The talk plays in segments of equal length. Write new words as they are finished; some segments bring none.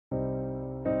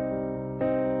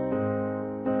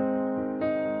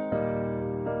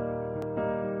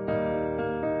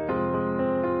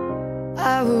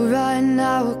I will run,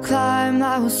 I will climb,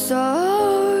 I will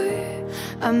soar.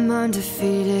 I'm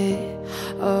undefeated,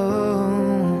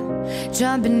 oh.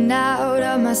 Jumping out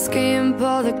of my skin,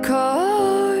 pull the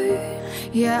cord.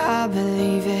 Yeah, I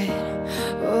believe it.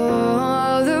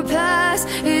 Oh, the past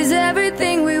is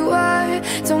everything we were.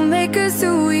 Don't make us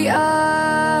who we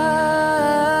are.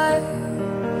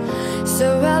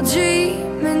 So I'll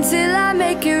dream until I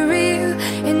make it real,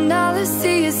 and all I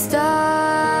see is stars.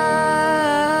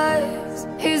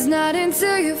 It's not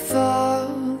until you fall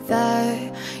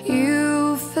that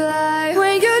you fly.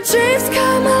 When your dreams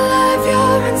come alive,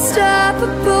 you're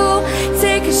unstoppable.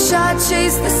 Take a shot,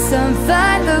 chase the sun,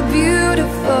 find the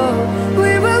beautiful.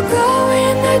 We will glow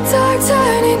in the dark,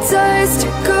 turning dust to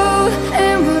gold,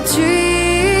 and we'll dream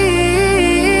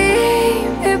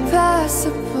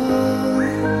impossible.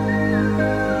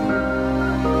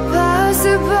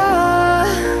 Possible.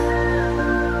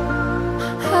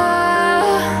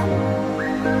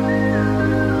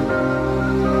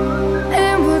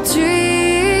 And we'll dream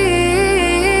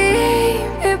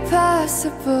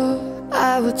impossible. I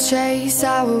will chase,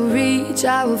 I will reach,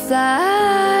 I will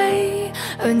fly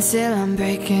until I'm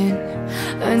breaking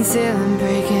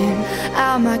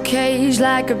out my cage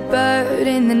like a bird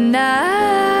in the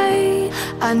night.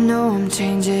 I know I'm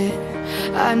changing,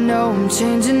 I know I'm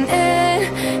changing it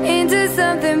into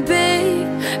something big,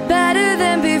 better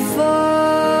than before.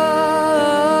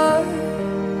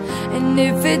 And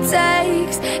if it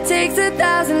takes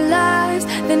 1,000 lives,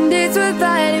 then it's worth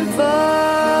fighting for.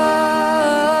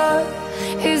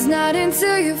 It's not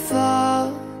until you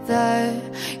fall that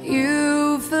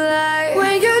you fly.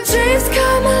 When your dreams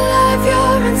come alive,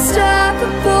 you're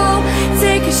unstoppable.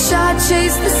 Take a shot,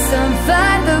 chase the sun,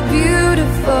 find the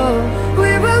beautiful.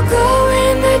 We will glow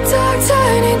in the dark,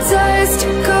 turning dust to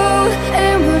gold,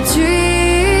 and we'll dream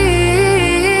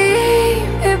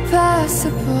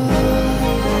impossible.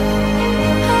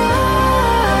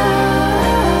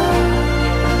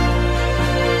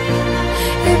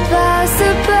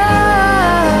 Impossible.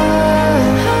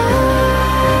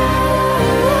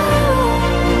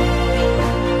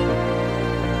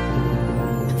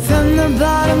 From the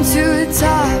bottom to the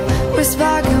top, we're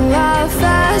sparking wild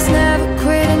fast. Never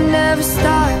quit and never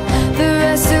stop the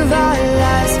rest of our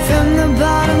lives. From the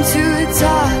bottom to the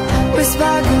top, we're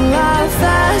sparking wild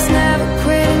fast. Never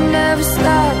quit and never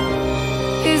stop.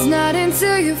 It's not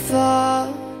until you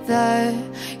fall that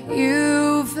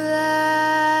you fly.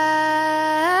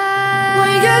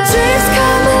 When your dreams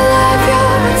come alive,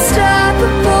 you're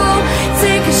unstoppable.